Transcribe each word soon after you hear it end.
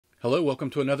Hello, welcome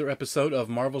to another episode of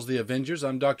Marvel's The Avengers.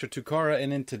 I'm Dr. Tukara,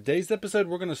 and in today's episode,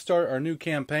 we're going to start our new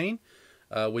campaign.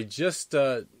 We just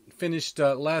finished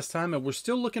last time, and we're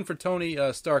still looking for Tony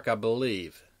Stark, I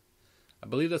believe. I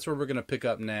believe that's where we're going to pick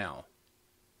up now.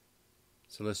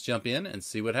 So let's jump in and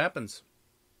see what happens.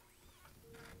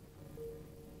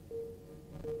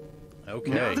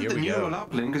 Okay, now that here the we go. neural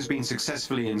uplink has been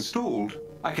successfully installed,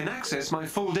 I can access my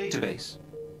full database.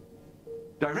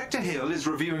 Director Hill is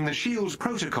reviewing the S.H.I.E.L.D.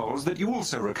 protocols that you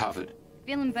also recovered.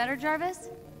 Feeling better, Jarvis?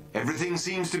 Everything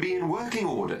seems to be in working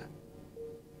order.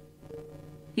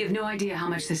 You have no idea how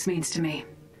much this means to me.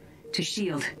 To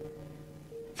S.H.I.E.L.D.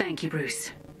 Thank you,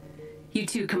 Bruce. You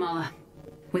too, Kamala.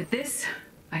 With this,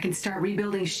 I can start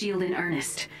rebuilding S.H.I.E.L.D. in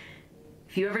earnest.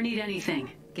 If you ever need anything,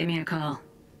 give me a call.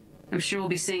 I'm sure we'll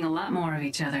be seeing a lot more of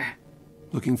each other.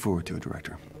 Looking forward to it,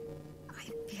 Director. I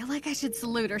feel like I should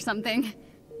salute or something.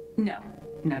 No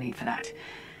need for that.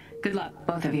 Good luck,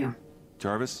 both of you.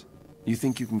 Jarvis, you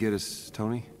think you can get us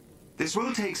Tony? This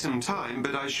will take some time,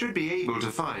 but I should be able to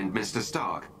find Mr.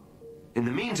 Stark. In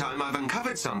the meantime, I've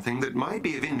uncovered something that might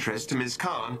be of interest to Ms.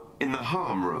 Khan in the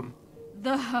harm room.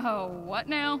 The what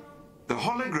now? The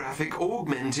holographic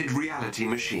augmented reality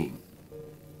machine.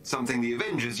 Something the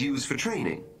Avengers use for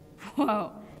training.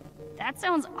 Whoa, that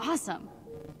sounds awesome.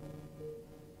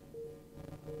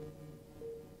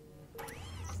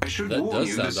 I should That warn does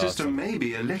you, the sound system awesome. may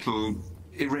be a little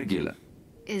irregular.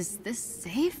 Is this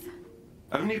safe?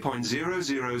 Only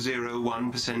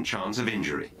 0.0001% chance of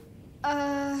injury.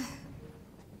 Okay.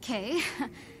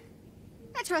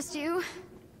 I trust you,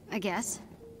 I guess.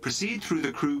 Proceed through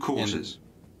the crew quarters.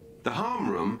 The harm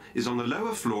room is on the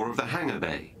lower floor of the hangar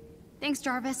bay. Thanks,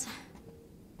 Jarvis.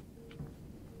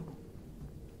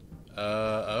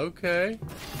 Okay.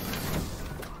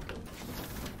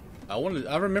 I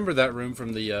remember that room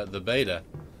from the beta.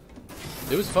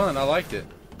 It was fun. I liked it.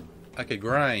 I could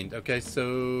grind. Okay,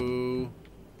 so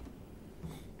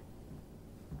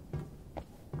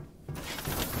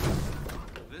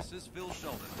This is Phil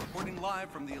Sheldon, reporting live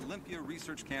from the Olympia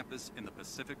Research Campus in the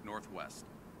Pacific Northwest.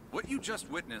 What you just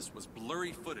witnessed was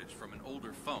blurry footage from an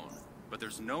older phone, but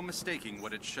there's no mistaking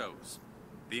what it shows.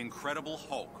 The Incredible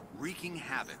Hulk wreaking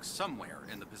havoc somewhere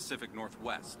in the Pacific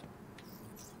Northwest.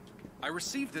 I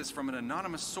received this from an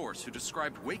anonymous source who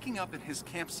described waking up at his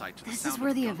campsite to the This sound is where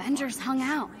of the gunfire Avengers hung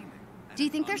out. screaming and Do you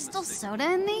an think there's still unmistakable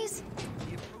soda in these?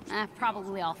 He approached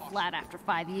Probably all flat after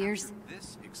 5 years.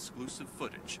 This exclusive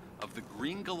footage of the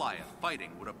Green Goliath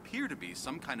fighting would appear to be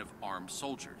some kind of armed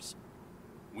soldiers.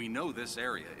 We know this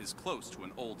area is close to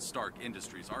an old Stark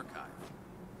Industries archive.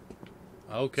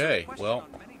 okay. So the question Well,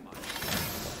 on many minds-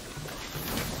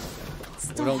 It's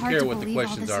still don't hard care to what the believe all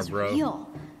questions this are, is bro. real.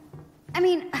 I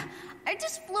mean, I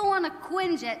just flew on a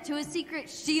Quinjet to a secret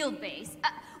S.H.I.E.L.D. base.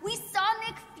 We saw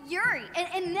Nick Fury,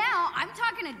 and now I'm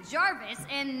talking to Jarvis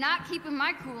and not keeping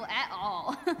my cool at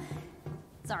all.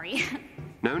 Sorry.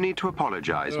 No need to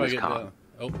apologize, where do I Ms. get Khan.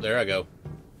 the... Oh, there I go.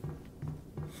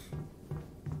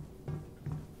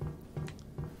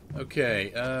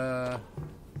 Okay,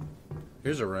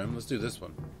 here's a room. Let's do this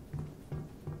one.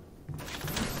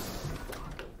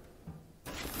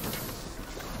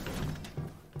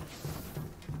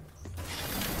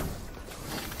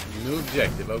 New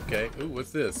objective, okay. Ooh,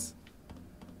 what's this?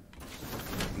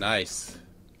 Nice.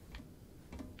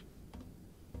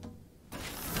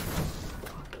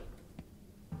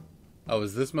 Oh,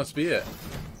 this must be it.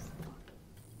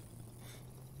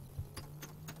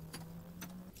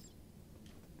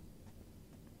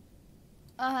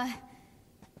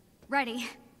 Ready.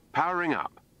 Powering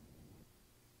up.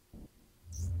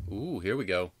 Ooh, here we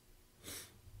go.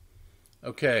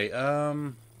 Okay,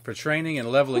 for training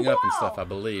and leveling up and stuff, I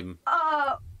believe.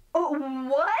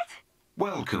 What?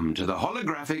 Welcome to the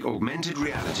holographic augmented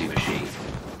reality machine.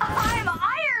 I'm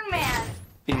Iron Man!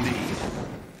 Indeed.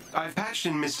 I've patched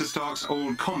in Mr. Stark's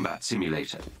old combat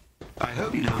simulator. I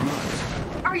hope you don't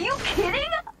mind. Are you kidding?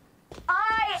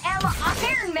 I am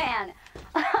Iron Man!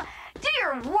 Do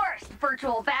your worst,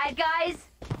 virtual bad guys!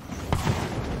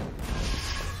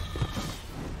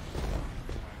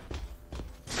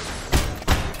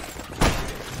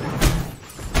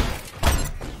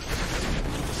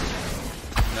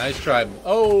 Nice try.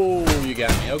 Oh, you got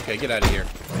me. Okay, get out of here.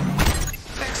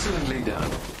 Excellently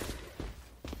done.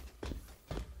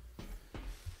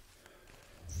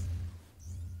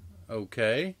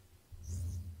 Okay.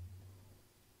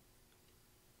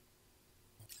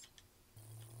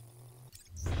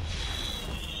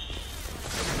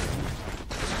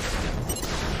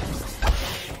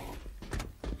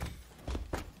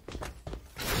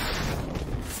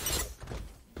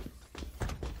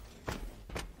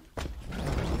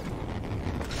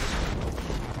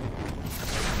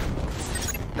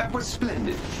 That was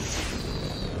splendid.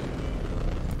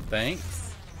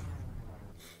 Thanks.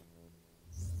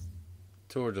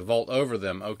 Towards the vault over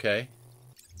them. Okay.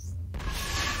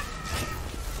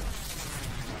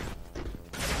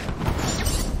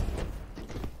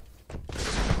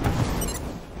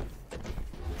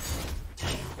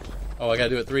 Oh, I gotta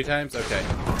do it 3 times? Okay.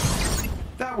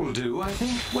 That will do, I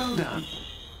think. Well done.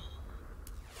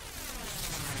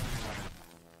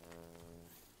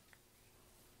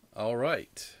 All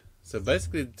right. So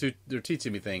basically, they're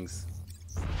teaching me things.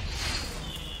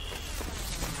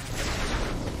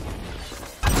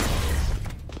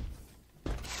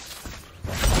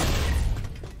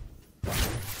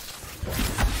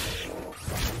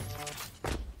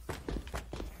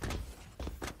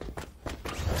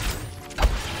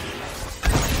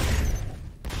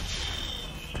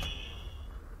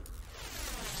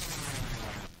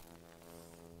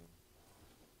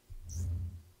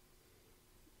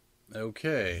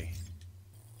 Okay.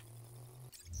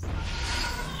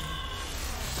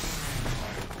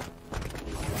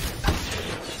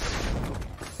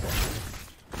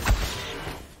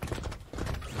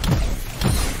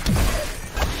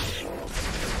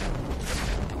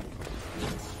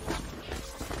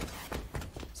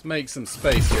 Let's make some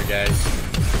space here, guys.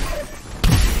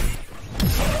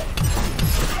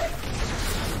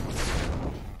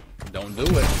 Don't do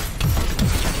it.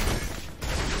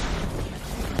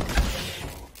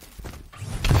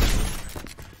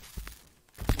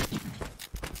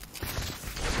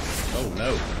 Oh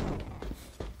no.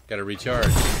 Gotta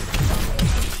recharge.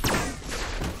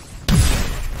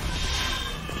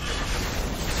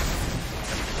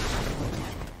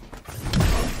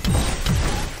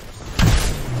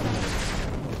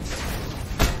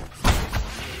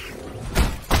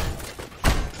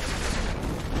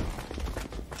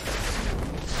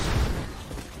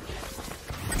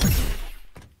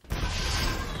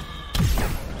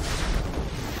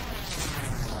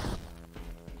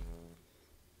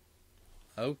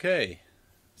 Okay,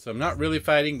 so I'm not really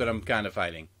fighting, but I'm kind of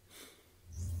fighting.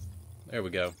 There we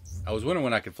go. I was wondering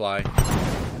when I could fly.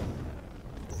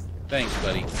 Thanks,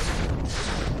 buddy.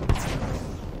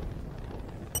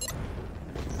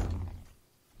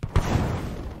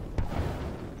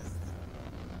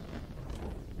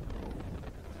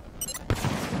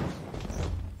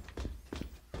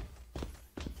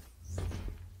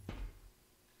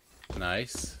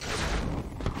 Nice.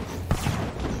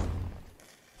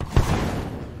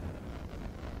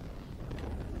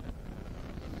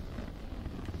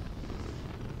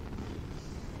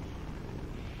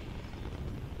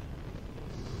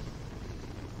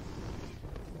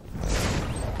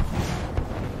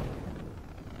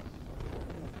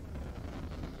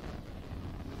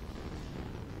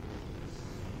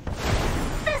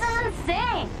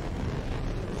 Insane!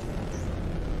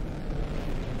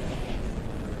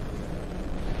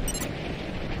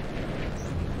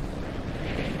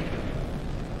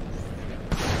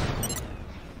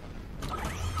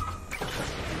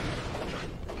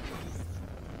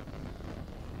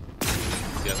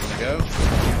 You guys wanna go?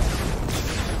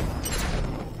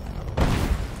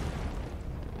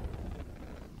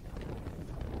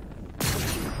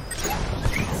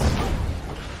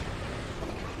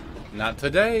 Not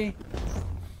today.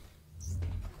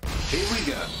 Here we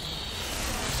go.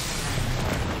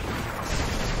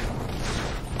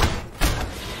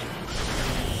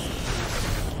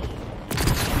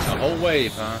 A whole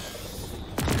wave, huh?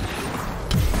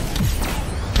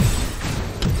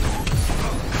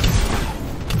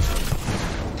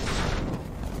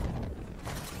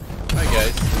 Hi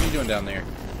guys, what are you doing down there?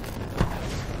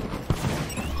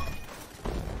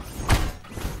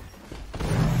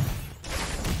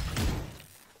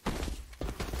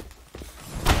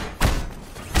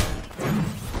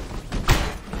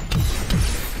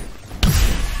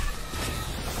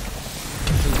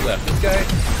 Who's left? This guy?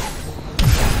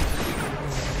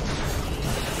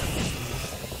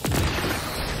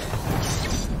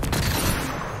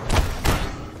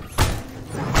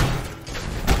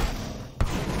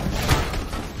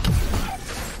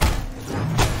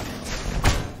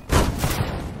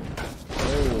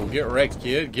 Oh, get wrecked,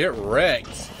 kid. Get wrecked.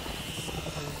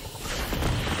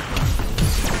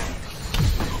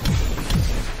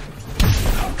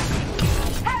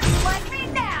 How do you like me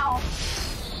now?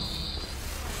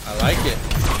 I like it.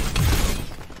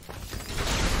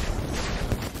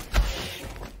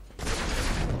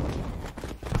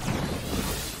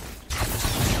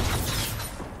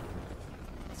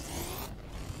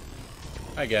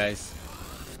 Hi guys.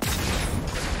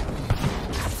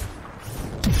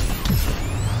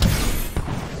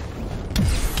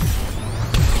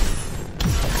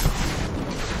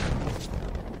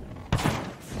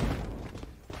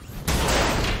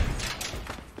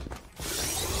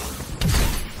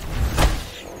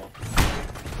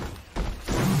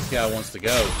 guy wants to go.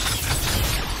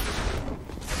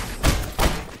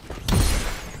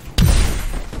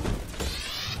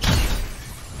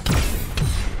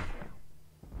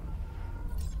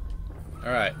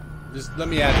 Alright, just let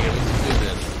me out of here. Let's just do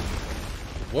this.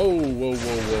 Whoa, whoa,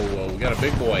 whoa, whoa, whoa. We got a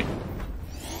big boy.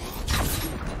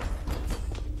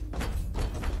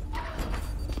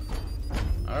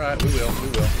 Alright, we will.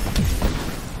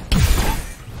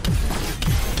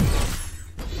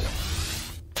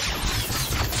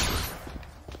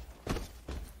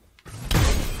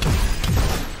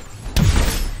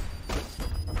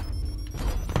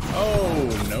 Oh,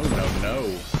 no.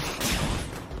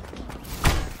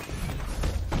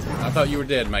 I thought you were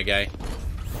dead, my guy.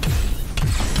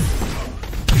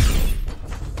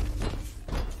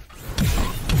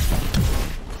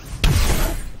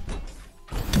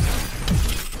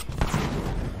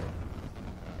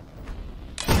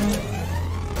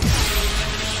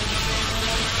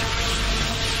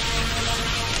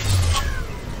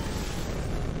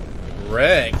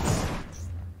 Wrecked.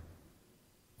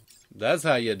 That's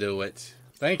how you do it.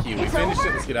 Thank you. We finished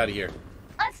it. Let's get out of here.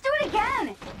 Let's do it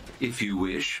again. If you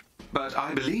wish. But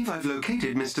I believe I've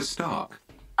located Mr. Stark.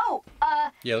 Oh,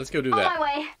 yeah, let's go do on that. my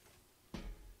way.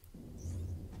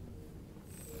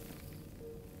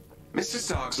 Mr.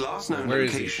 Stark's last known Where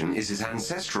is location is his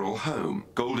ancestral home,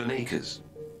 Golden Acres.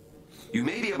 You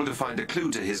may be able to find a clue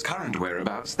to his current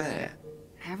whereabouts there.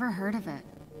 Never heard of it.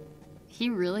 He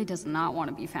really does not want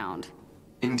to be found.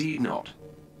 Indeed not.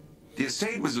 The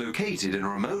estate was located in a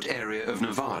remote area of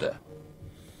Nevada.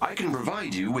 I can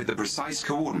provide you with the precise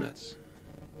coordinates.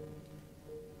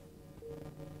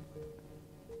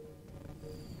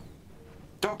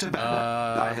 Dr.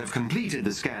 Banner, I have completed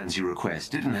the scans you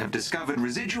requested and have discovered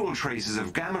residual traces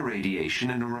of gamma radiation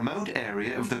in a remote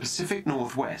area of the Pacific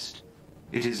Northwest.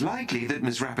 It is likely that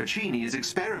Ms. Rappaccini is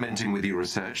experimenting with your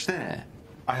research there.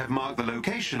 I have marked the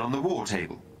location on the war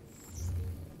table.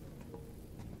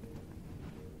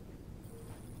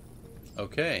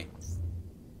 Okay.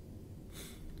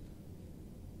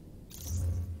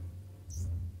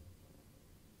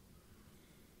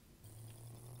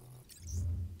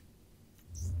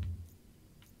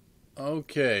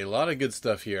 Okay, a lot of good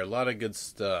stuff here. A lot of good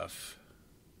stuff.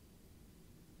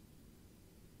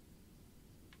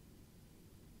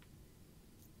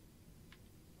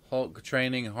 Hulk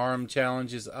training, harm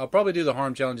challenges. I'll probably do the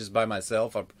harm challenges by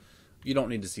myself. You don't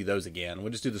need to see those again.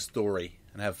 We'll just do the story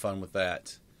and have fun with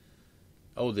that.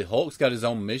 Oh, the Hulk's got his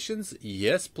own missions?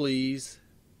 Yes, please.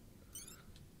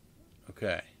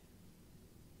 Okay.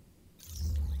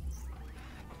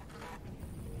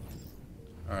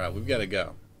 Alright, we've got to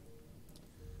go.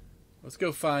 Let's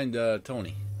go find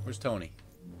Tony. Where's Tony?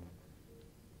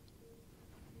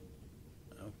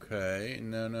 Okay,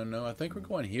 no. I think we're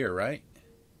going here, right?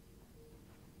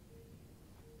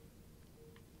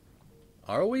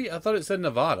 Are we? I thought it said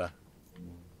Nevada.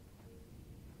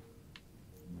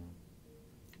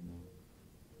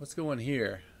 Let's go in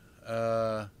here.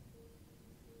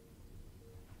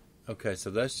 Okay, so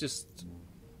that's just...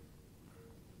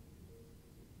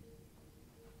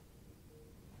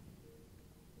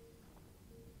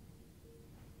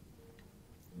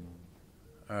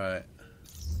 Alright.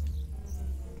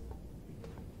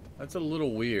 That's a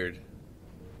little weird.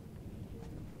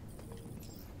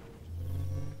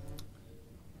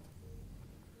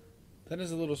 That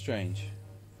is a little strange.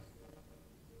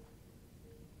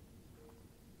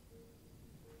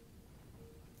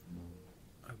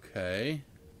 Okay.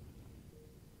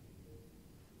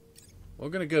 We're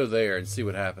gonna go there and see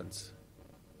what happens.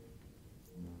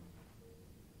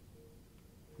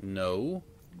 No.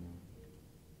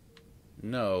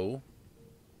 No.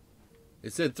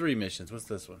 It said 3 missions. What's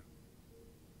this one?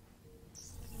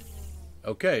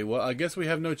 Okay, well, I guess we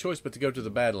have no choice but to go to the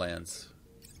Badlands.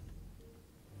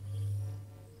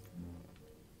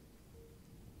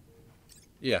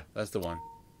 Yeah, that's the one.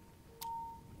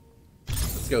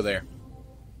 Let's go there.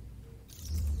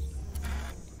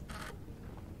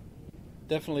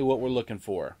 Definitely what we're looking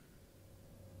for.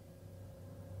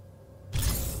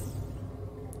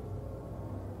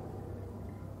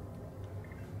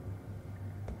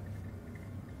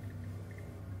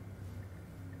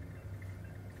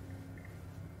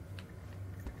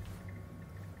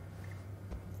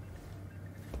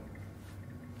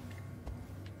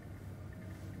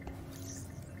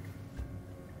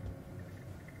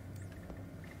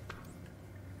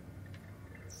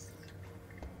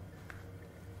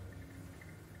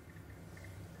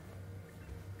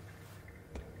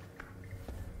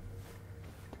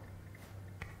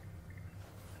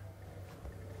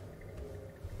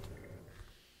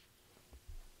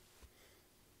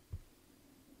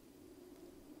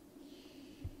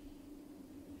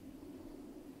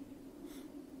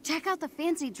 check out the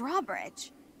fancy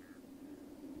drawbridge.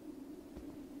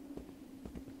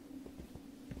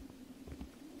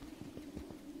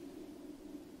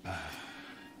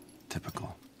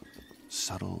 Typical.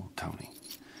 Subtle Tony.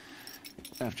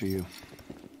 After you.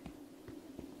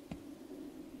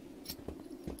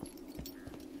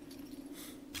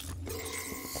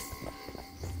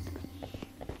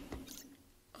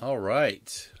 All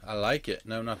right. I like it.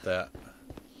 No, not that.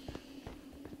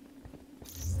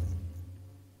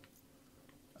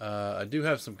 I do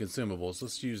have some consumables.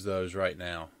 Let's use those right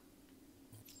now.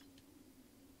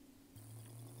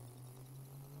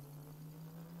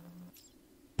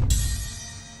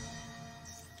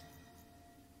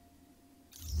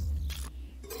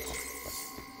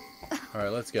 All right,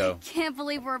 let's go. Can't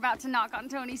believe we're about to knock on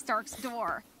Tony Stark's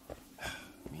door.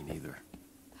 Me neither.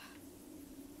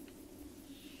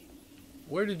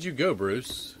 Where did you go,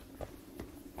 Bruce?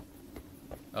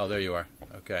 Oh, there you are.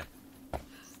 Okay.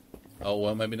 Oh,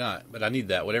 well, maybe not. But I need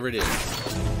that, whatever it is.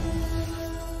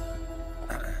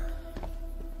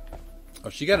 Oh,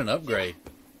 she got an upgrade.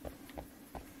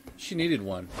 She needed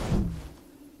one.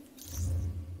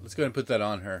 Let's go ahead and put that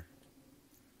on her.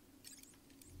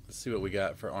 Let's see what we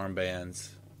got for armbands.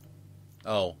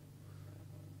 Oh.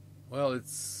 Well,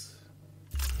 it's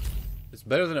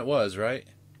better than it was, right?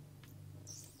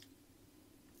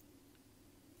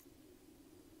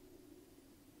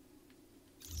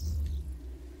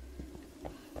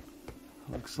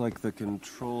 Looks like the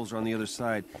controls are on the other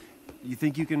side. You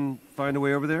think you can find a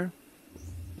way over there?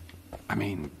 I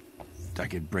mean, I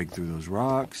could break through those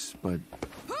rocks, but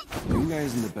you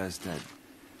guys are the best at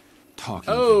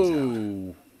talking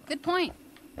things out. Good point.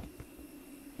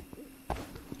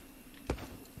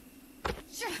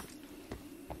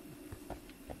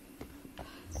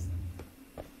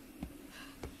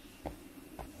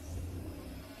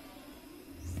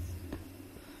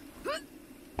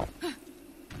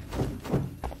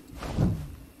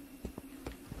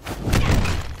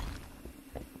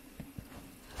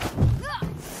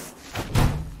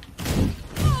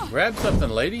 Grab something,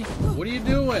 lady. What are you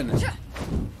doing?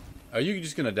 Are you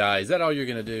just gonna die? Is that all you're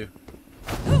gonna do?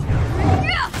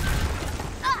 I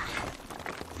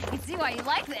can see why you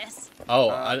like this. Oh,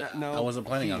 no, I wasn't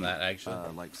planning on that, actually.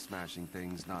 Like smashing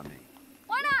things, not me.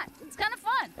 Why not? It's kind of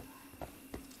fun.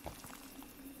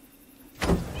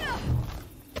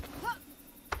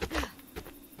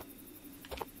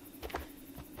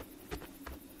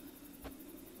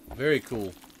 Very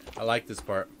cool. I like this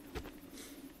part.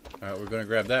 Alright, we're going to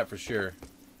grab that for sure.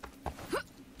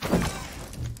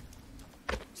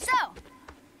 So,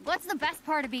 what's the best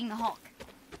part of being the Hulk?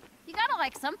 You gotta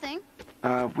like something.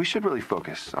 We should really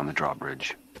focus on the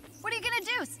drawbridge. What are you gonna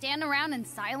do? Stand around in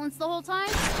silence the whole time?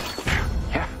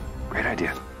 Yeah, great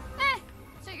idea.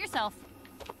 Suit yourself.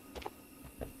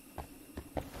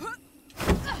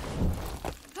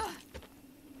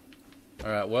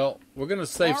 Alright, well, we're going to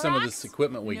save some of this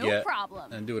equipment we get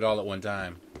problem. and do it all at one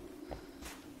time.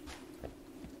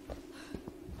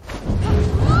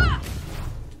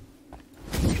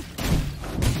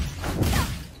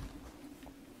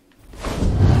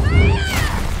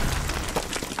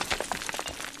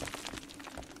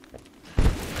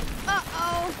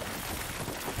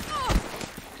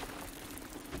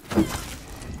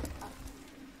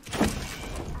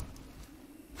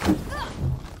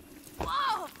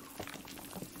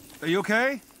 Are you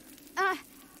okay?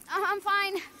 I'm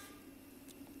fine.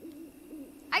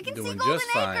 I can see Doing Golden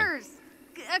just fine. Acres.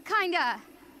 Kinda.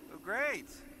 Oh, great.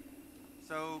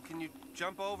 So, can you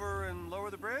jump over and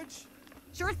lower the bridge?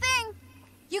 Sure thing.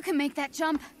 You can make that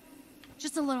jump.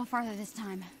 Just a little farther this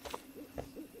time.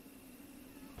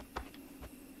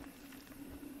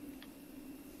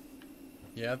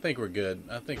 Yeah, I think we're good.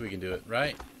 I think we can do it,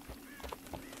 right?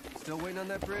 Still waiting on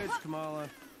that bridge, Kamala.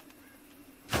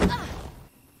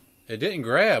 It didn't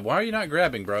grab. Why are you not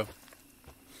grabbing, bro?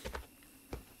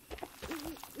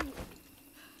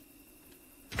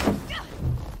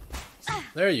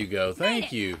 There you go.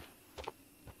 Thank you.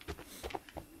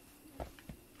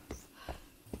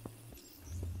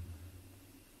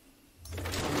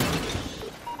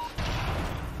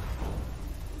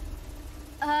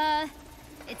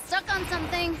 It's stuck on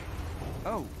something.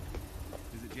 Oh,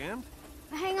 is it jammed?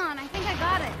 Hang on, I think I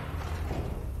got it.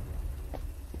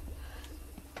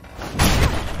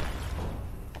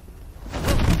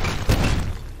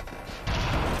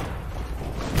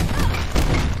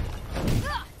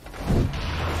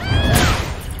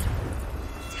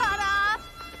 Ta-da!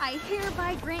 I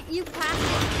hereby grant you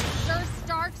passage to Sir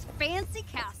Stark's fancy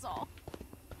castle.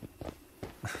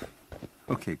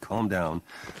 Okay, calm down.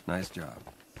 Nice job.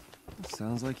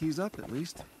 Sounds like he's up, at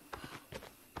least.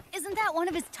 Isn't Wasn't that one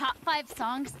of his top 5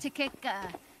 songs to kick,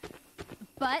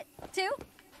 butt to?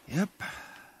 Yep.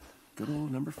 Good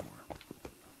old number 4.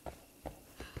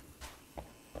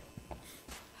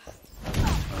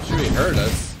 I'm sure he heard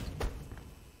us.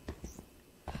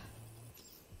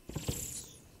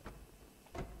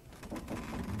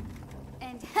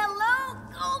 And hello,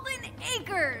 Golden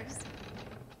Acres!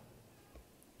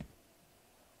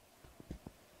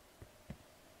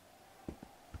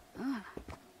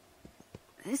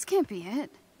 This can't be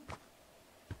it.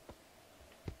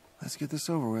 Let's get this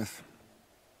over with.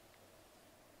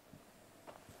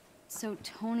 So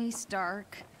Tony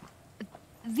Stark,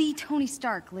 the Tony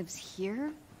Stark, lives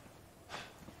here?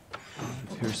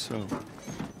 It appears so.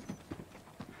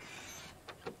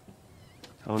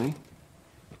 Tony?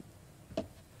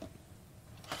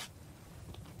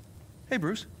 Hey,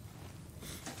 Bruce.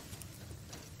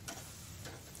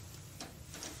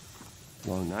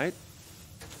 Long night?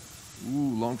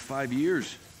 Ooh, long 5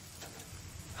 years.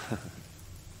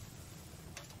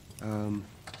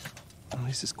 At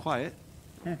least it's quiet.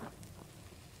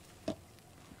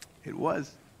 It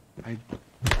was.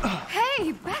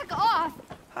 Hey, back off!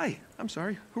 Hi, I'm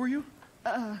sorry. Who are you?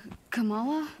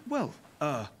 Kamala? Well,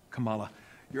 Kamala,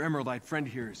 your Emerald-eyed friend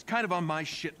here is kind of on my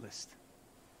shit list.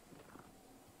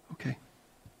 Okay.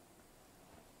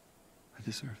 I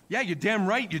deserve it. Yeah, you're damn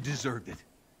right you deserved it.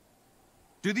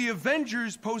 Do the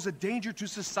Avengers pose a danger to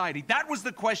society? That was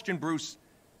the question, Bruce.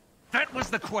 That was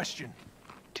the question.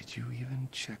 Did you even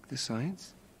check the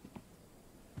science?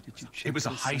 Did you check It was a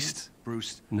the heist, science?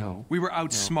 Bruce. No. We were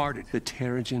outsmarted. The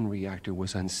Terrigen reactor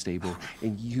was unstable,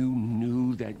 and you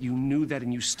knew that,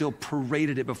 and you still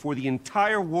paraded it before the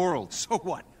entire world. So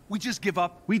what? We just give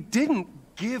up? We didn't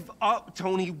give up,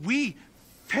 Tony. We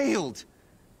failed.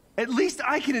 At least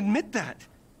I can admit that.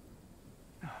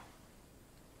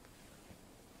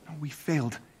 No, we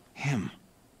failed him.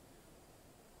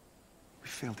 We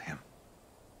failed him.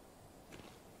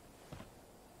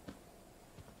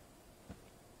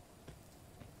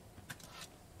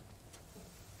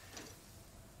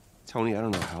 Tony, I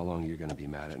don't know how long you're gonna be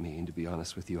mad at me, and to be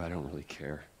honest with you, I don't really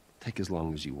care. Take as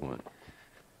long as you want.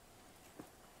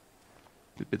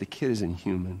 But the kid isn't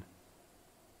human.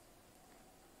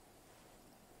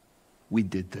 We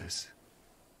did this.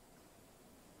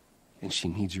 And she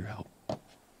needs your help.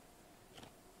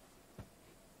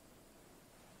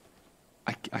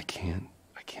 I can't.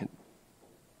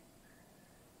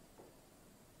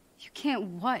 You can't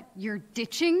what? You're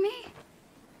ditching me?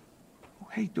 Oh,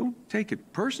 hey, don't take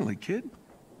it personally, kid.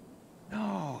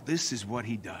 No, this is what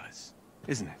he does,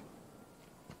 isn't it?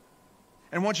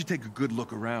 And why don't you take a good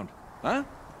look around, huh?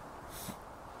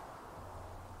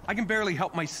 I can barely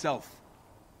help myself.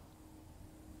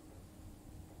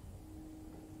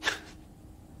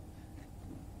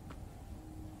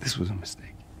 This was a mistake.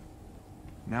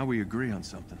 Now we agree on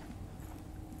something.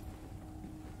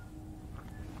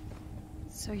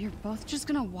 So you're both just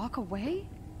gonna walk away?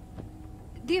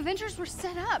 The Avengers were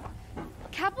set up.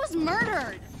 Cap was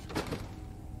murdered.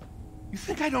 You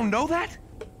think I don't know that?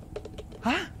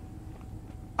 Huh?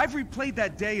 I've replayed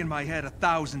that day in my head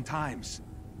 1,000 times.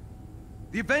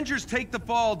 The Avengers take the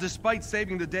fall despite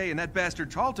saving the day, and that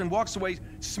bastard Tarleton walks away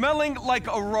smelling like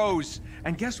a rose.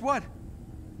 And guess what?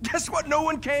 Guess what? No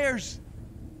one cares.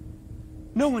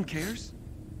 No one cares.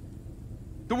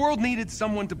 The world needed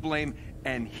someone to blame,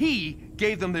 and he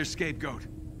gave them their scapegoat.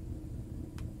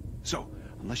 So,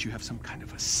 unless you have some kind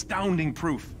of astounding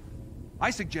proof,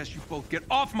 I suggest you both get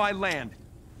off my land.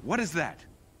 What is that?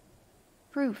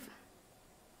 Proof.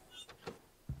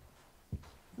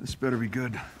 This better be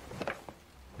good.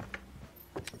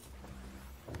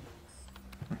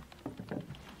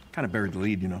 Kind of buried the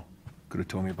lead, you know. Could have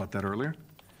told me about that earlier.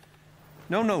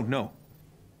 No.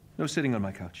 No sitting on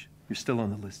my couch. You're still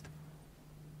on the list.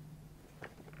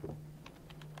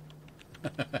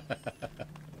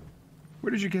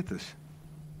 Where did you get this?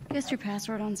 Guessed your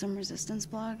password on some resistance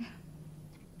blog?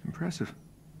 Impressive.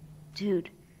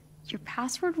 Dude, your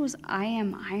password was I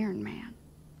am Iron Man.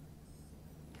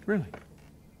 Really?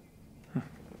 Huh.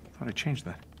 Thought I changed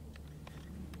that.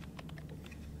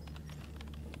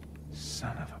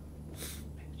 Son of a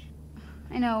bitch.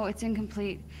 I know, it's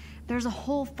incomplete. There's a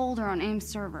whole folder on AIM's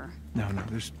server. No,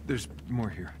 there's more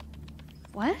here.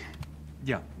 What?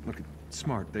 Yeah, look, it's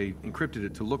smart. They encrypted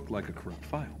it to look like a corrupt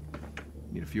file.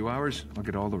 Need a few hours, I'll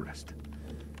get all the rest.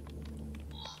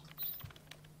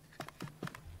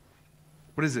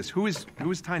 What is this? Who is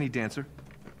Tiny Dancer?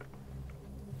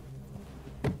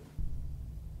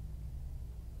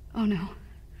 Oh no.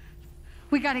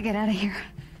 We gotta get out of here.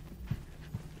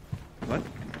 What?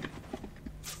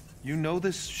 You know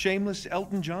this shameless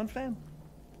Elton John fan?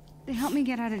 They helped me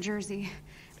get out of Jersey.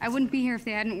 I wouldn't be here if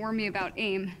they hadn't warned me about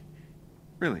AIM.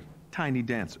 Really? Tiny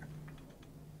Dancer.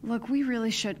 Look, we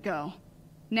really should go.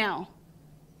 Now.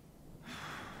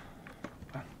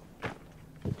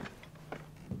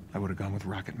 I would have gone with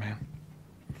Rocket Man.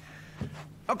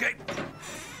 Okay.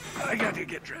 I got to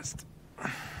get dressed.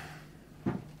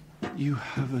 You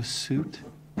have a suit?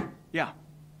 Yeah.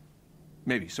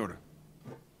 Maybe, sort of.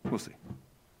 We'll see.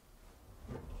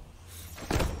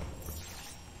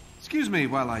 Excuse me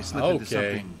while I slip into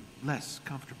something less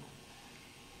comfortable.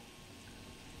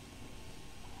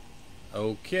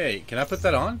 Okay, can I put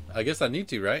that on? I guess I need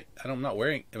to, right? I'm not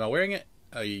wearing... Am I wearing it?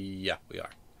 Yeah, we are.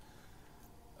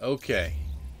 Okay.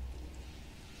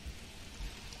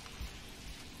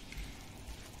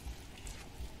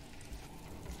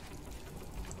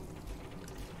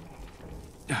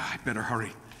 I better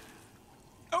hurry.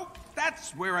 Oh,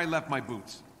 that's where I left my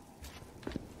boots.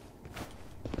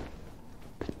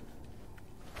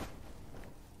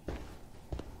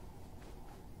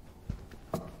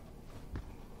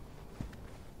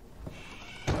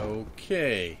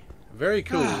 Okay. Very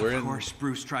cool. We're in... Of course,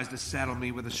 Bruce tries to saddle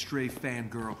me with a stray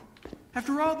fangirl.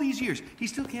 After all these years, he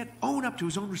still can't own up to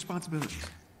his own responsibilities.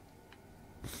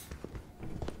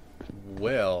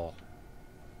 Well...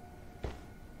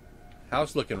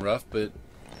 House looking rough, but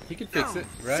he could fix it,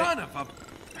 right? Son of a...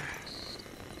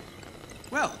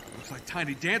 Well, looks like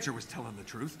Tiny Dancer was telling the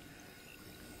truth.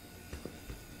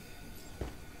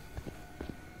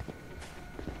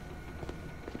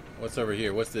 What's over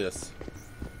here? What's this?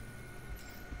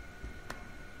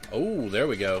 Oh, there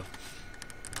we go.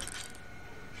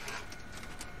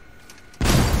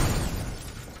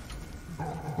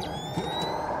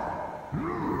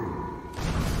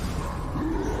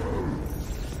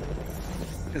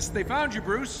 Guess they found you,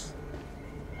 Bruce.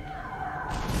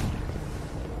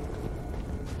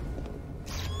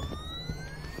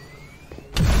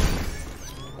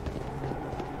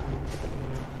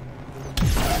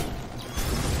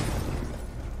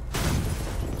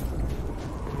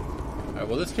 Alright,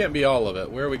 well this can't be all of it.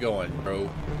 Where are we going, bro?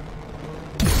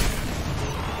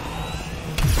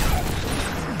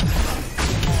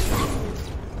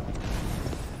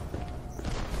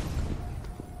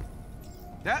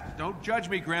 Yeah, don't judge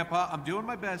me, Grandpa. I'm doing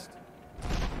my best.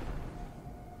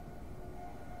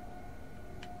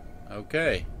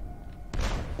 Okay.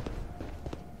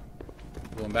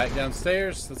 Going back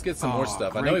downstairs. Let's get some more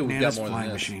stuff. I know we've got more than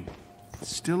this. Machine.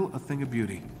 Still a thing of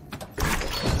beauty.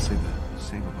 I'll say the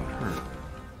same about her.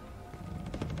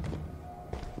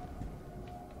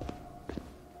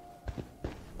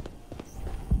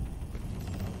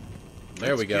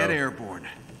 There we go. Get airborne.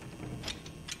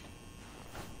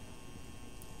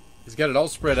 He's got it all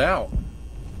spread out.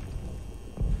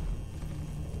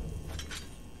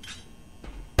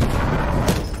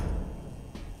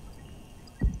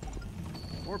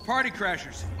 More party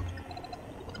crashers.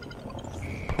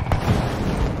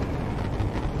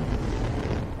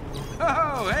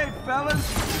 Oh, hey,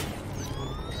 fellas.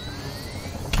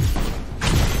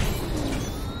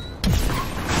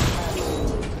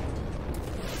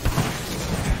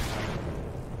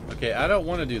 Okay, I don't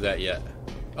want to do that yet.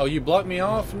 Oh, you blocked me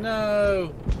off?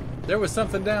 No! There was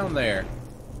something down there.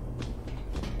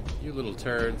 You little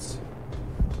turds.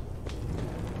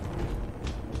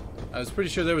 I was pretty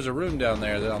sure there was a room down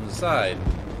there that on the side.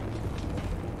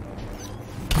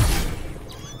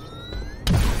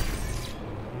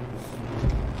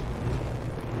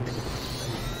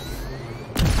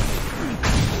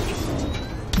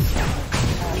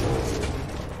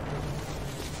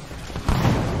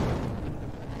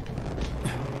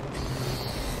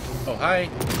 Oh, hi.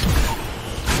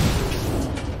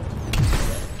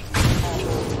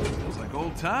 Feels like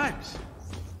old times.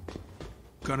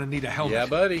 Gonna need a helmet. Yeah,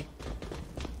 buddy.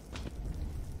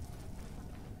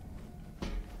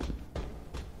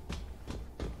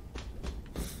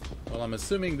 Well, I'm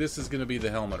assuming this is going to be the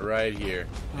helmet right here.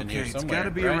 In Okay, here somewhere. it's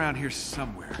gotta be right? around here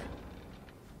somewhere.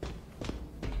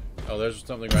 Oh, there's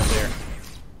something right there.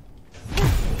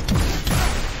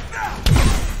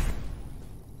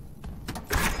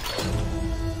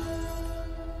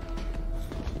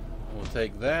 We'll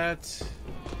take that.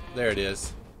 There it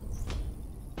is.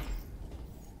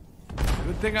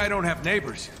 Good thing I don't have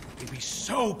neighbors. They'd be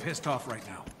so pissed off right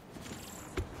now.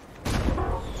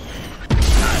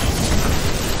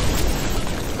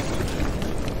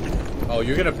 Oh,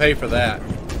 you're gonna pay for that.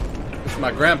 It's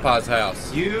my grandpa's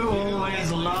house. You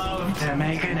always love to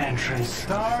make an entrance,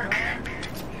 Stark.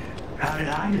 How did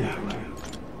I do?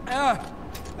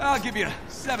 I'll give you a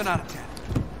 7 out of 10.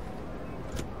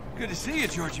 Good to see you,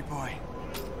 Georgie boy.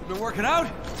 You been working out?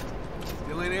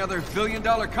 Still any other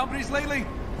billion-dollar companies lately?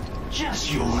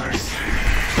 just yours.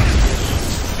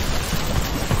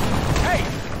 Hey!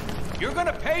 You're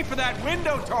gonna pay for that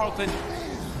window, Tarleton!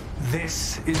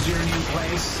 This is your new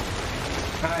place?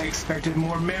 I expected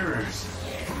more mirrors.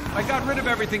 I got rid of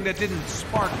everything that didn't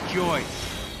spark joy.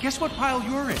 Guess what pile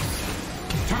you're in?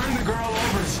 Turn the girl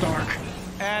over, Stark.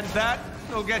 And that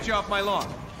will get you off my lawn.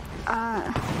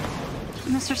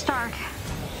 Mr. Stark.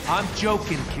 I'm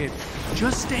joking, kid.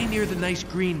 Just stay near the nice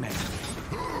green man.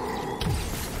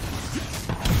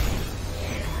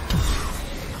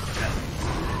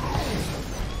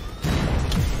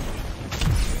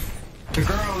 The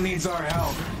girl needs our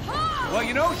help. Well,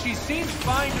 you know, she seems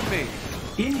fine to me.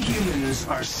 Inhumans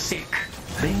are sick.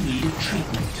 They need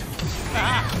treatment.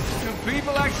 Do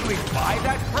people actually buy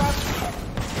that crap?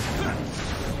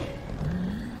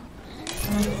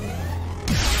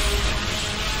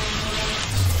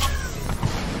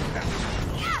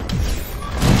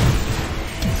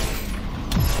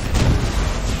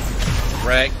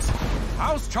 Wrecked.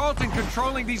 How's Tarleton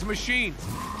controlling these machines?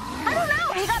 I don't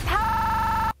know. He got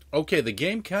power. Okay, the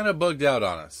game kind of bugged out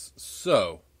on us.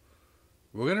 So,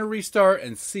 we're going to restart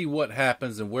and see what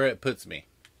happens and where it puts me.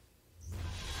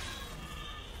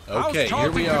 Okay,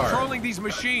 here we are. Controlling these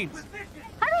machines?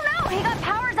 I don't know. He got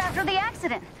powers after the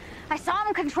accident. I saw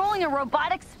him controlling a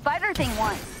robotic spider thing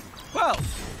once. Well,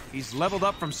 he's leveled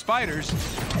up from spiders.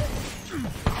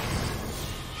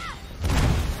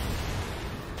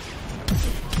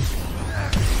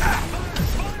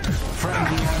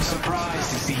 Frankly, I'm surprised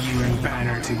to see you and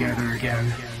Banner together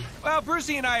again. Well,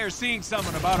 Brucey and I are seeing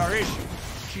someone about our issue.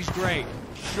 She's great.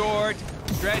 Short,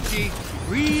 stretchy,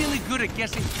 really good at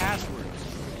guessing passwords.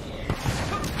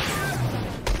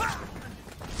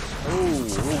 Oh,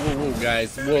 whoa,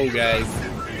 guys. Whoa, guys.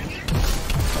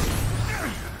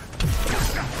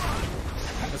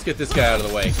 Let's get this guy out of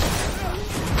the way.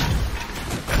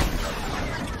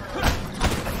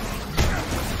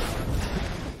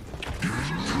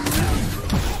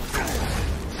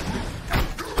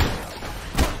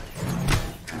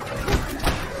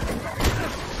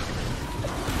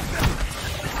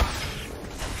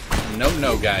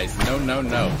 No, guys. No.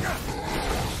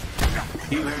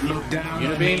 You have looked down on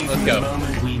Unibeam, me let's from go. the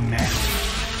moment we met.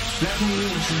 Let me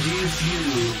introduce you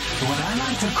to what I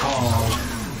like to call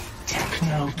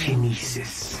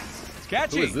technokinesis. It's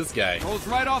catchy. Who is this guy? Rolls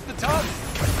right off the tongue.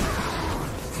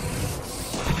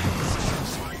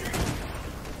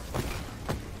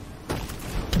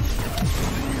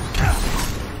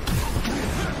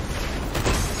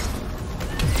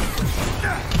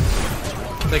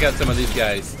 Take out some of these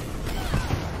guys.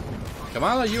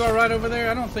 Kamala, you all right over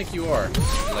there? I don't think you are,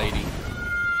 lady.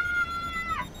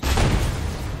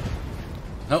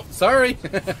 Oh, sorry.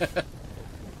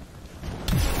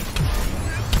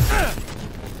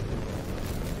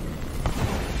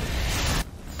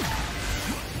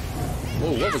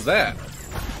 Whoa, what was that?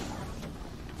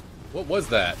 What was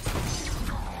that?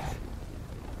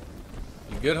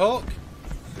 You good, Hulk?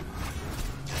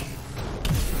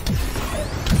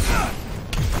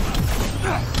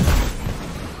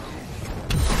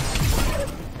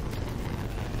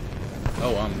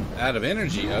 Oh, I'm out of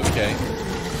energy. Okay.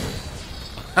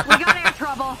 We got air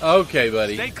trouble. Okay,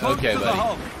 buddy. Stay close Okay, to the buddy.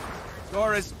 Hulk.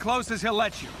 Or as close as he'll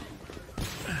let you.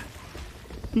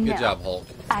 Good job, Hulk.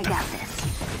 I got this.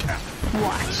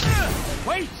 Watch.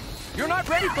 Wait! You're not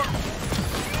ready for...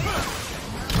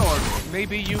 Or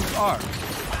maybe you are.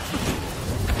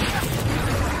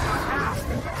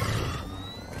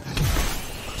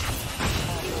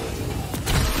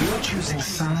 You're choosing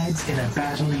sides in a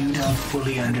battle you don't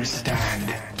fully understand.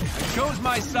 I chose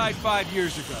my side 5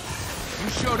 years ago. You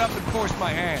showed up and forced my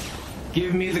hand.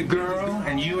 Give me the girl,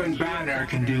 and you and Banner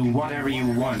can do whatever you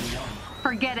want.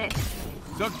 Forget it.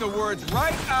 Took the words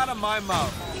right out of my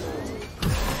mouth.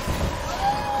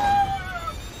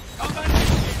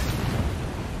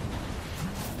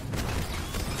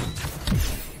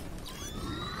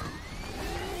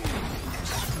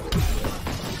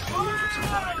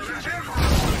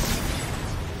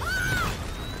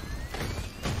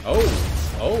 Oh.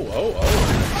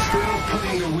 Still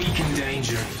putting the weak in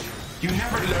danger. You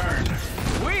never learn.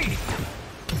 We?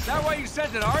 Is that why you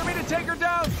sent an army to take her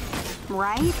down?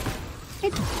 Right?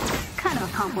 It's kind of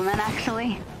a compliment,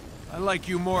 actually. I like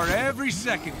you more every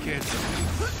second, kid.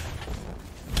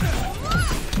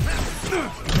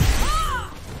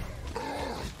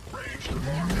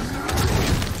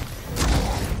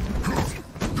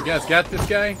 You guys got this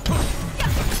guy?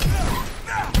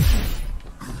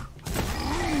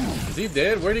 Is he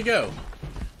dead? Where'd he go?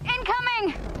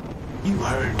 Incoming! You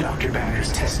heard Dr.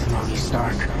 Banner's testimony,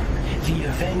 Stark. The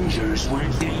Avengers were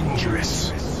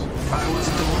dangerous. I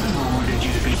wasn't the one who ordered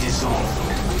you to be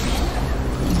dissolved.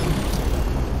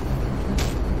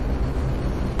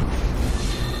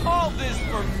 all this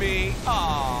for me?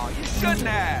 Aw, you shouldn't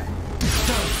have.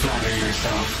 Don't flatter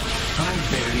yourself. I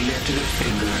barely lifted a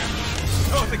finger.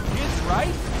 Oh, the kid's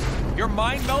right? You're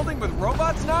mind melding with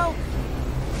robots now?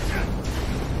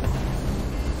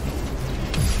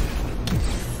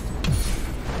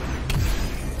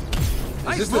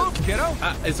 Nice move, kiddo.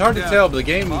 It's hard to tell, but the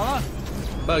game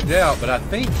bugged out, but I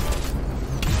think...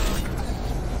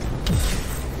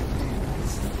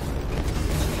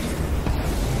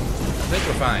 I think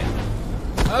we're fine.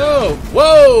 Oh!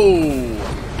 Whoa!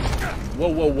 Whoa,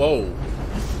 whoa, whoa.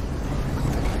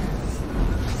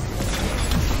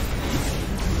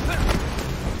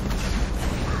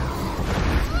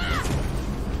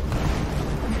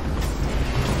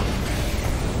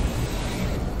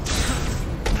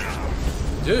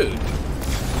 Dude.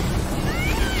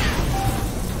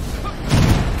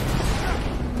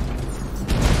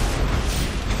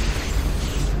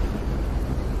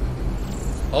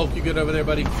 Hulk, you good over there,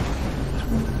 buddy?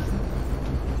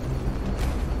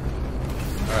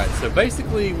 Alright, so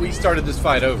basically we started this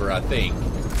fight over, I think.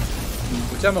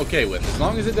 Which I'm okay with. As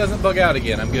long as it doesn't bug out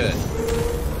again, I'm good.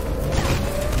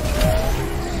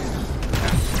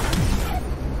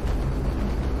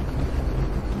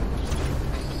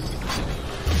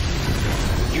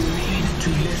 To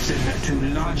listen to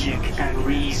logic and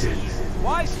reason.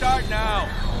 Why start now?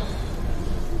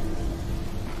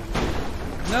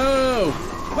 No!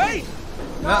 Wait!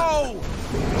 No!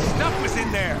 Stuff was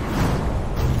in there.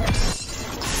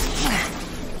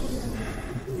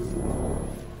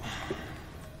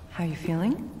 How you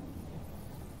feeling?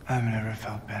 I've never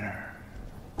felt better.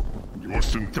 Your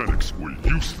synthetics were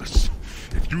useless.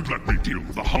 If you'd let me deal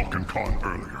with the Hulk and Khan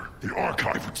earlier, the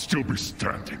archive would still be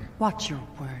standing. Watch your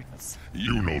words.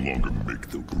 You no longer make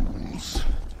the rules.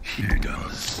 He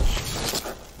does.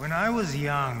 When I was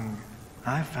young,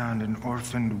 I found an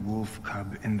orphaned wolf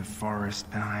cub in the forest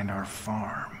behind our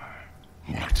farm.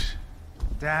 What?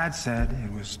 Dad said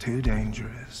it was too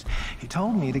dangerous. He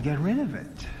told me to get rid of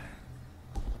it.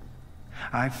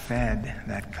 I fed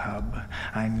that cub.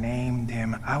 I named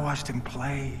him. I watched him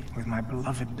play with my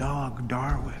beloved dog,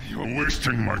 Darwin. You're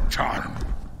wasting my time.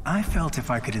 I felt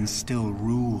if I could instill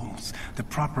rules, the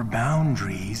proper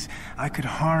boundaries, I could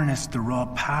harness the raw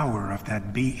power of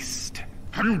that beast.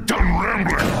 Have you done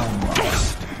rambling?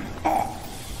 Almost.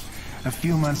 A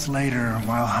few months later,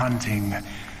 while hunting,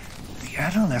 the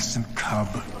adolescent cub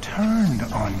turned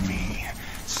on me,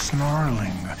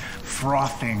 snarling,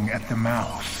 frothing at the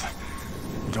mouth.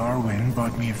 Darwin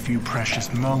bought me a few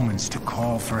precious moments to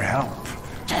call for help.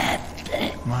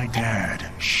 My dad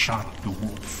shot the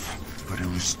wolf, but it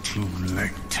was too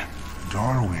late.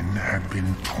 Darwin had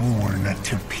been torn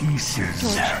to pieces.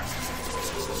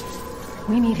 George.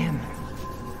 We need him.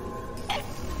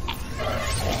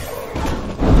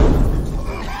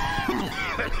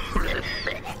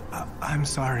 I'm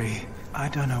sorry. I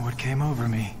don't know what came over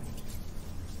me.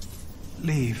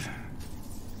 Leave.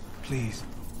 Please.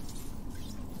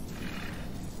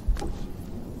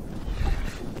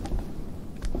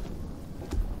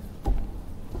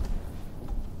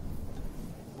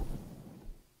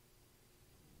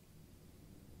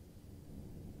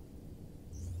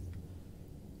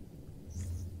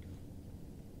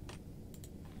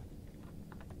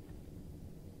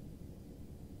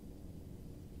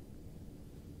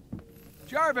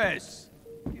 Jarvis!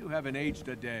 You haven't aged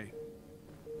a day.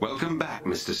 Welcome back,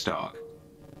 Mr. Stark.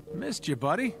 Missed you,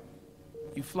 buddy.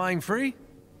 You flying free?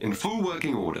 In full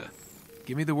working order.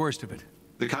 Give me the worst of it.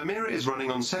 The Chimera is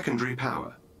running on secondary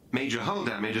power. Major hull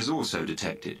damage is also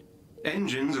detected.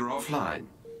 Engines are offline.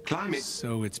 Climate...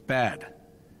 So it's bad.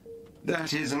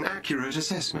 That is an accurate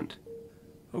assessment.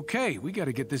 Okay, we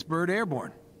gotta get this bird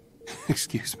airborne.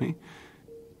 Excuse me?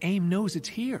 AIM knows it's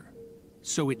here.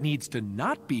 So it needs to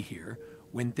not be here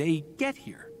when they get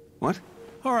here. What?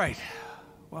 All right.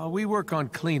 While we work on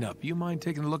cleanup, you mind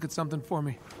taking a look at something for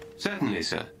me? Certainly,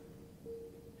 sir.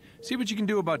 See what you can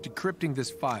do about decrypting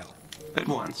this file. At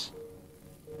once.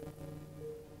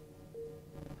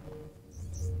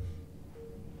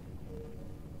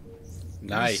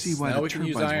 Nice. See why now the we can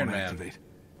use turbines Iron won't Man. activate.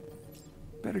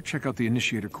 Better check out the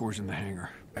initiator cores in the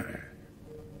hangar.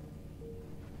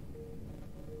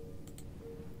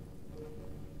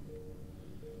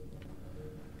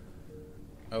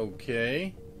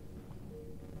 Okay.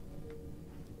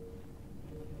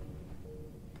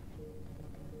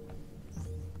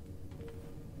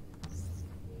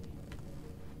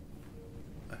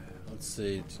 Let's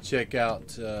see. To check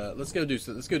out. Let's go do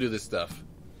this stuff.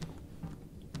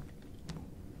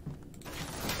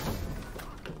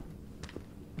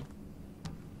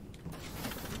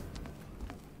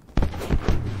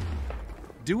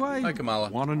 Do I Hi, Kamala.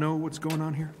 want to know what's going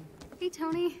on here? Hey,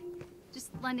 Tony. Just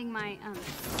lending my,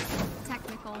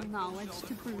 technical knowledge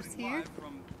to Bruce here.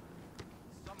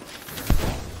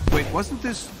 Wait, wasn't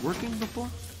this working before?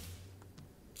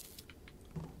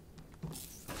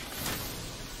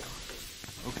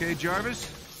 Okay,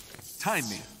 Jarvis. Time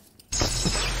me.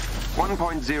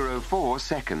 1.04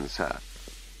 seconds, sir.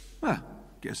 Huh.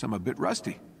 Guess I'm a bit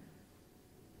rusty.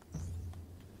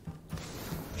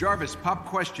 Jarvis, pop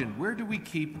question. Where do we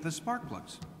keep the spark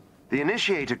plugs? The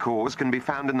initiator cores can be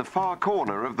found in the far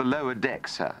corner of the lower deck,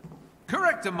 sir.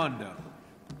 Correctamundo.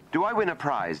 Do I win a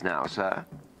prize now, sir?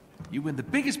 You win the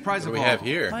biggest prize of all. What do we have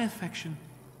here? My affection.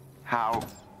 How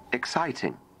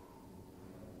exciting.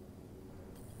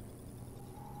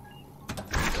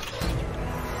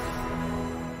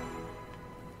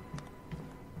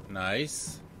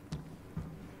 Nice.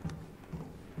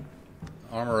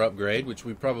 Armor upgrade, which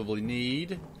we probably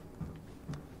need.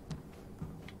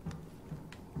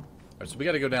 Alright, so we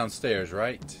gotta go downstairs,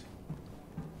 right?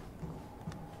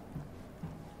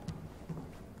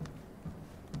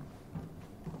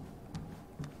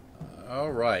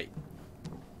 Alright.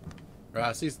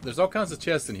 Right, see, there's all kinds of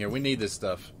chests in here. We need this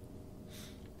stuff.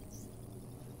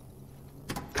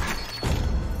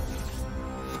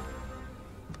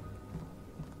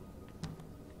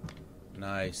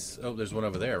 Nice. Oh, there's one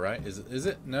over there, right? Is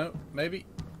it? No? Maybe?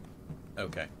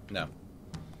 Okay. No.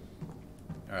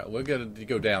 Alright, we're going to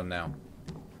go down now.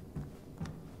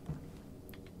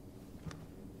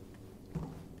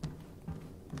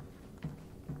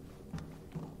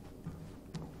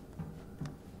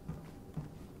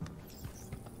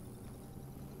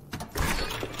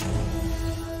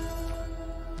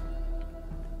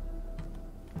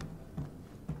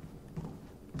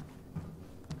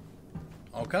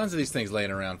 All kinds of these things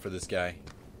laying around for this guy.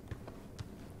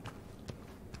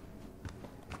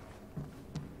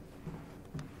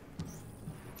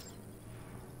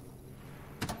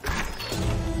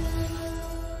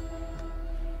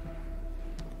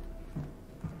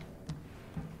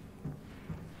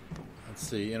 Let's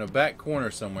see, in a back corner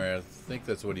somewhere. I think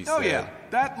that's what he said. Oh yeah,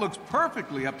 that looks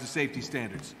perfectly up to safety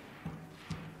standards.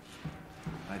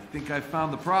 I think I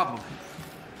found the problem.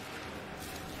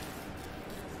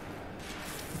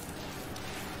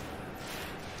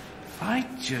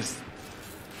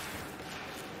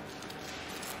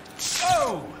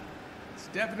 Oh! It's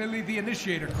definitely the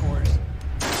initiator cores.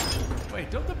 Wait,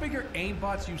 don't the bigger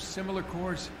aimbots use similar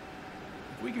cores?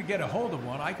 If we could get a hold of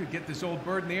one, I could get this old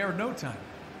bird in the air in no time.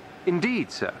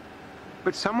 Indeed, sir.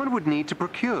 But someone would need to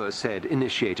procure said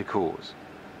initiator cores.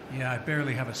 Yeah, I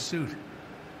barely have a suit.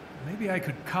 Maybe I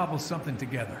could cobble something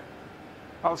together.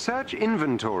 I'll search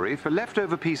inventory for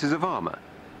leftover pieces of armor.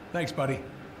 Thanks, buddy.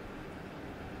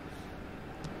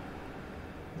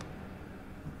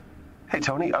 Hey,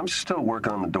 Tony, I'm still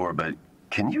working on the door, but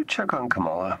can you check on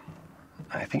Kamala?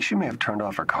 I think she may have turned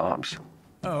off her comms.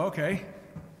 Oh, okay.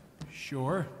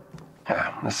 Sure.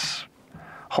 Yeah, this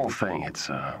whole thing, it's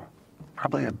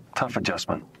probably a tough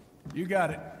adjustment. You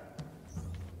got it.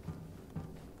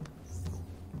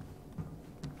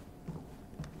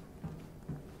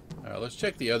 Alright, let's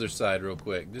check the other side real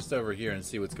quick. Just over here and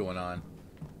see what's going on.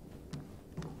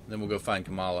 Then we'll go find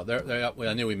Kamala. There,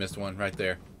 I knew we missed one right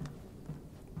there.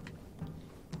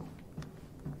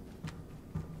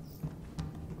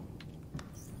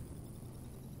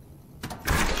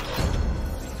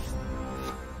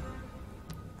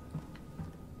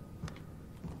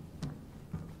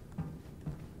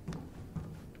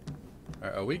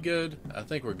 Alright, are we good? I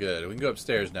think we're good. We can go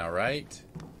upstairs now, right?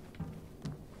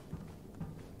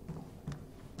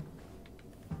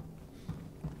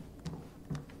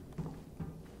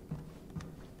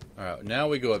 Alright, now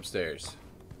we go upstairs.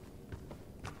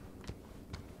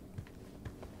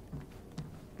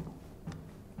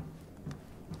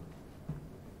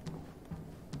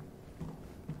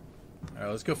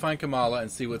 Alright, let's go find Kamala and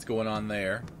see what's going on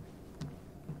there.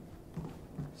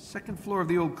 Second floor of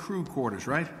the old crew quarters,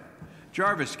 right?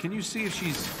 Jarvis, can you see if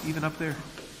she's even up there?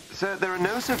 Sir, there are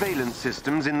no surveillance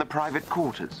systems in the private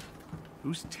quarters.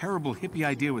 Whose terrible hippie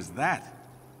idea was that?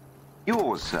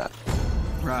 Yours, sir.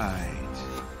 Right.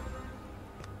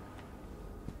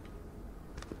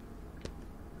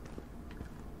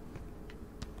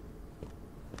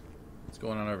 What's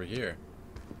going on over here?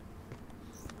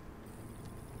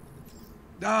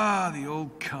 Ah, the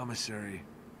old commissary.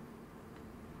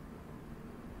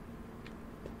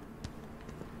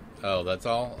 Oh, that's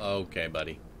all? Okay,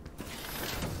 buddy.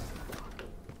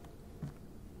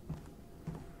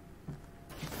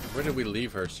 Where did we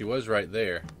leave her? She was right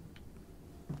there.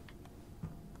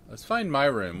 Let's find my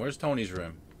room. Where's Tony's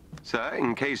room? Sir,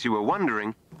 in case you were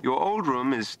wondering, your old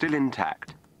room is still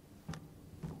intact.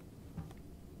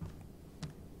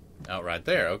 Out right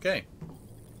there, okay.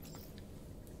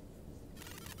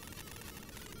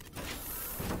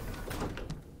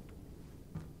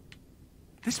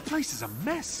 This place is a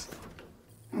mess.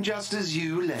 Just as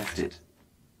you left it.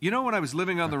 You know, when I was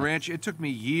living on the ranch, it took me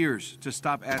years to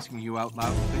stop asking you out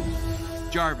loud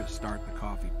things. Jarvis, start the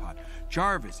coffee pot.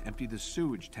 Jarvis, empty the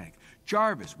sewage tank.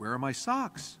 Jarvis, where are my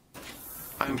socks?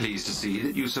 I'm pleased to see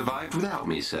that you survived without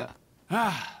me, sir.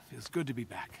 Ah, feels good to be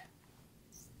back.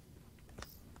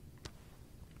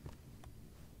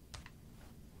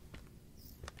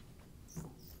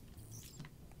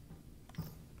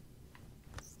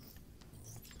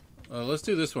 Let's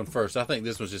do this one first. I think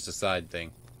this was just a side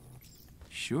thing.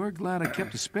 Sure glad I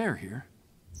kept a spare here.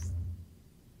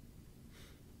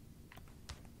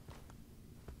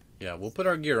 Yeah, we'll put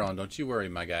our gear on. Don't you worry,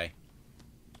 my guy.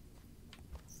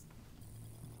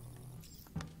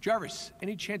 Jarvis,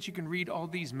 any chance you can read all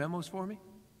these memos for me?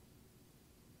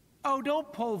 Oh,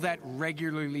 don't pull that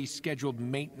regularly scheduled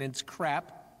maintenance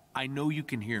crap. I know you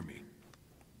can hear me.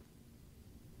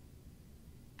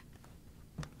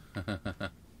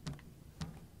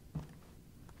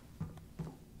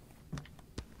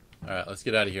 Alright, let's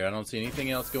get out of here. I don't see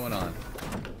anything else going on.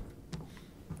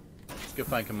 Let's go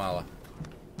find Kamala.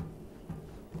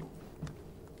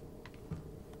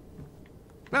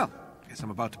 Well, guess I'm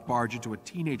about to barge into a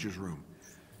teenager's room.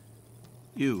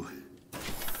 You.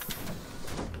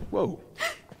 Whoa.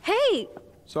 Hey!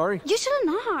 Sorry? You should have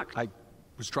knocked. I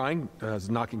was trying. I was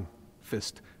knocking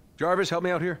fist. Jarvis, help me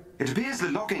out here. It appears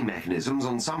the locking mechanisms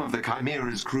on some of the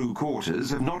Chimera's crew quarters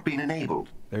have not been enabled.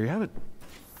 There you have it.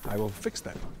 I will fix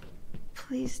that.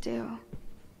 Please do.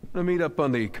 I'll meet up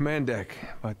on the command deck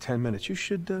about 10 minutes. You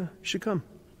should come.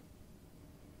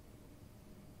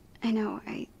 I know,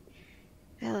 I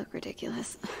look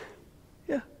ridiculous.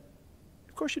 Yeah,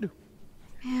 of course you do.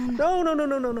 Man.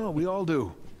 No. We all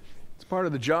do. It's part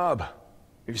of the job. Have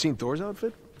you seen Thor's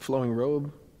outfit? Flowing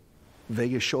robe,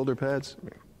 Vegas shoulder pads.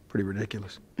 Pretty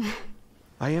ridiculous.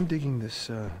 I am digging this,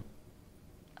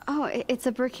 Oh, it's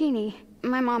a burkini.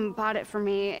 My mom bought it for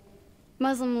me.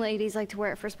 Muslim ladies like to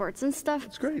wear it for sports and stuff.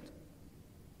 It's great.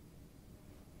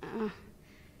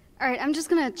 Alright, I'm just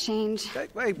gonna change.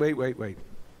 Wait.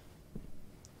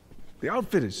 The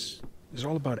outfit is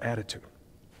all about attitude.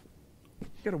 You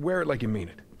gotta wear it like you mean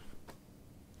it.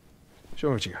 Show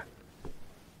me what you got.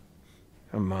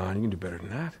 Come on, you can do better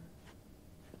than that.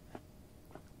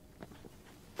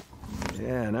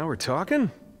 Yeah, now we're talking.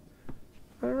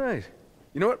 All right.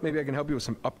 You know what? Maybe I can help you with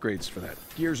some upgrades for that.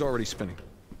 Gear's already spinning.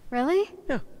 Really?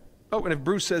 Yeah. Oh, and if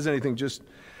Bruce says anything, just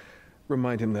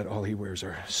remind him that all he wears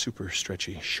are super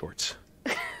stretchy shorts.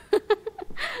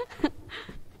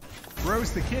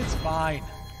 Bruce, the kid's fine.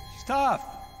 She's tough.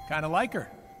 Kind of like her.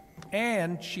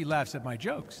 And she laughs at my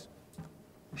jokes.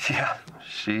 Yeah,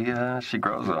 she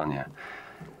grows on you.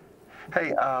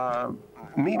 Hey,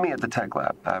 meet me at the tech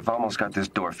lab. I've almost got this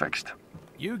door fixed.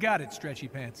 You got it, stretchy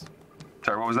pants.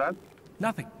 Sorry, what was that?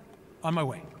 Nothing. On my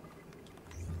way.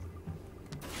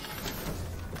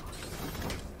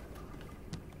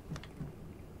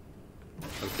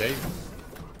 Okay.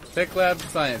 Tech lab,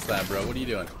 science lab, bro. What are you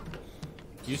doing?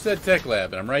 You said tech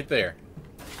lab, and I'm right there.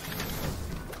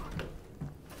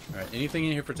 Alright, anything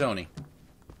in here for Tony?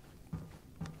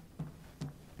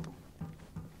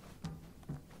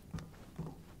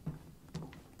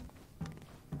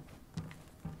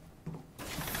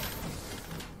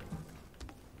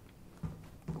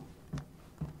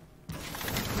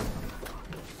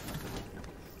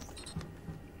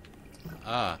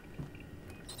 Ah.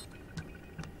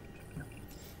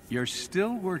 You're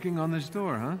still working on this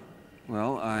door, huh?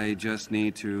 Well, I just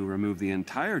need to remove the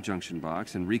entire junction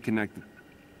box and reconnect the...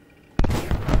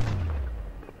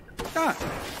 Ah!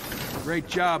 Great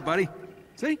job, buddy.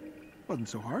 See? Wasn't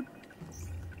so hard.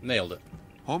 Nailed it.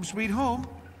 Home sweet home.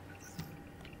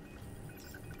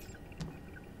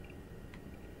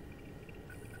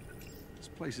 This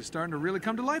place is starting to really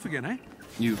come to life again, eh?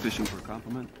 You fishing for a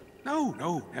compliment?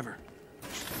 No, never.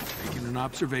 Just making an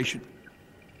observation.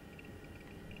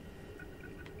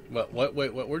 Wait,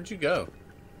 where'd you go?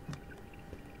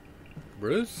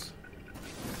 Bruce?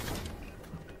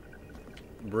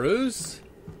 Bruce?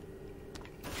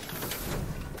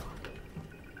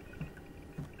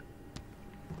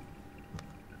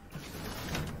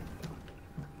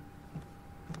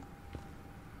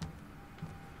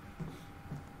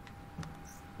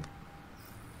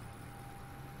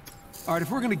 All right,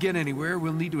 if we're going to get anywhere,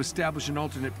 we'll need to establish an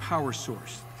alternate power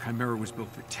source. Chimera was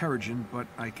built for Terrigen, but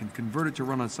I can convert it to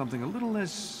run on something a little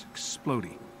less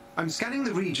explodey. I'm scanning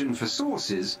the region for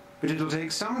sources, but it'll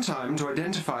take some time to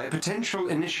identify potential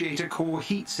initiator core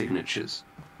heat signatures.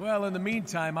 Well, in the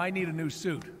meantime, I need a new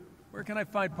suit. Where can I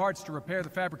find parts to repair the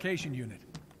fabrication unit?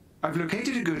 I've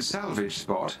located a good salvage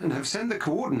spot and have sent the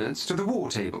coordinates to the war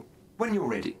table. When you're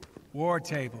ready. War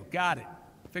table, got it.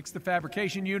 Fix the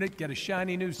fabrication unit, get a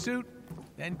shiny new suit,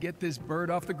 then get this bird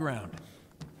off the ground.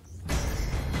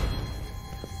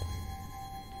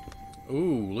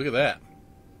 Ooh, look at that.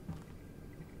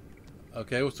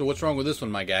 Okay, so what's wrong with this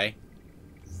one, my guy?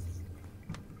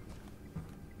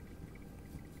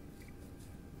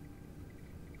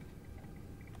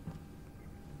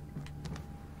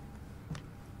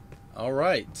 All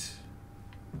right.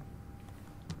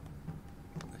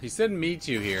 He said meet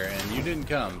you here, and you didn't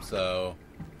come, so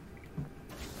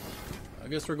I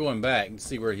guess we're going back and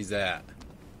see where he's at.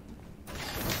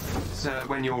 Sir,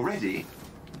 when you're ready,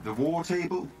 the war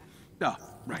table? Oh,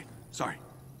 right. Sorry.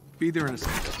 Be there in a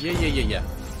second. Yeah.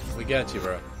 We got you,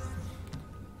 bro.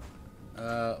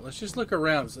 Let's just look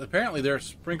around. Apparently they're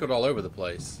sprinkled all over the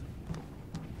place.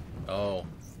 Oh.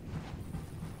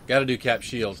 Gotta do Cap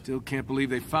Shield. Still can't believe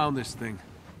they found this thing.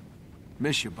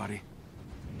 Miss you, buddy.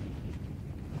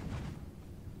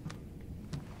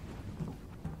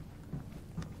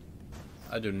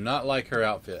 I do not like her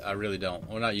outfit. I really don't.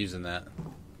 We're not using that.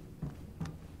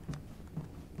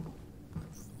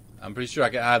 I'm pretty sure I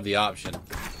have the option.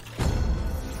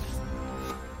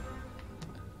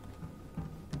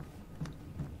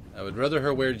 I would rather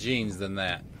her wear jeans than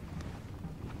that.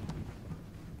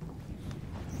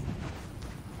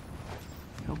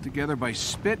 Held together by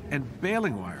spit and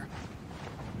baling wire.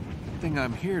 Good thing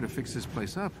I'm here to fix this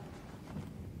place up.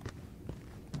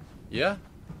 Yeah?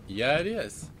 Yeah, it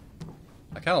is.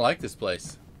 I kind of like this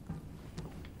place.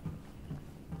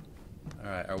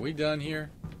 Alright, are we done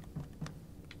here?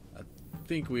 I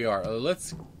think we are.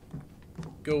 Let's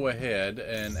go ahead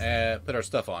and put our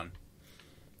stuff on.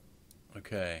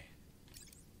 Okay.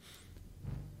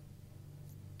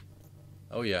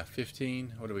 Oh yeah,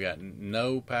 15. What do we got?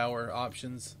 No power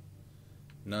options?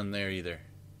 None there either.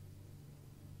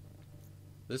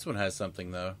 This one has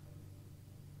something though.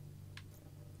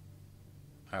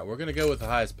 Alright, we're going to go with the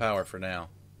highest power for now.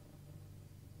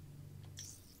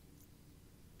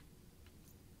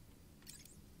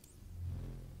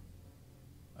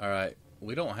 Alright,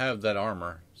 we don't have that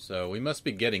armor, so we must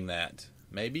be getting that.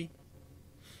 Maybe?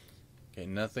 Okay,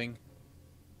 nothing.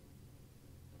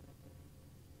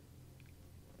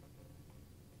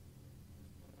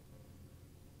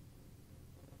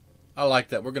 I like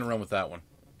that. We're going to run with that one.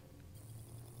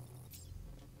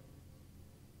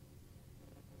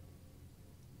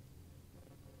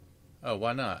 Oh,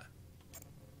 why not?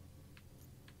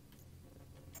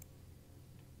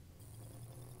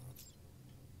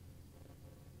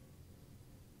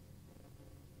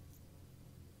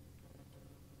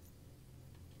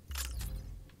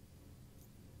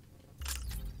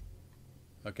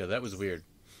 Okay, that was weird.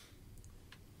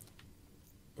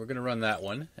 We're going to run that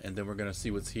one, and then we're going to see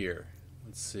what's here.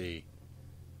 Let's see.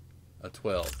 A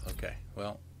 12. Okay,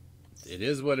 well, it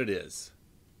is what it is.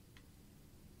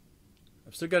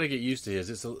 I've still got to get used to his.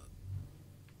 It's a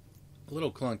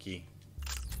little clunky.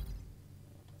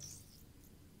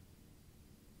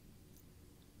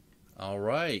 All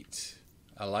right.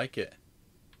 I like it.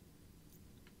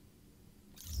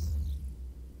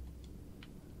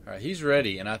 All right, he's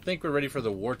ready, and I think we're ready for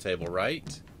the war table,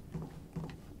 right?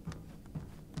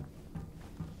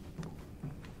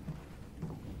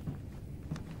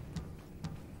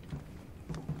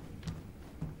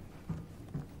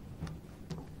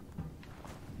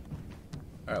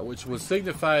 Alright, which will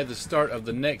signify the start of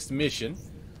the next mission.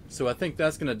 So I think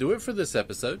that's going to do it for this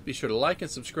episode. Be sure to like and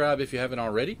subscribe if you haven't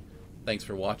already. Thanks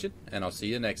for watching, and I'll see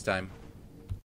you next time.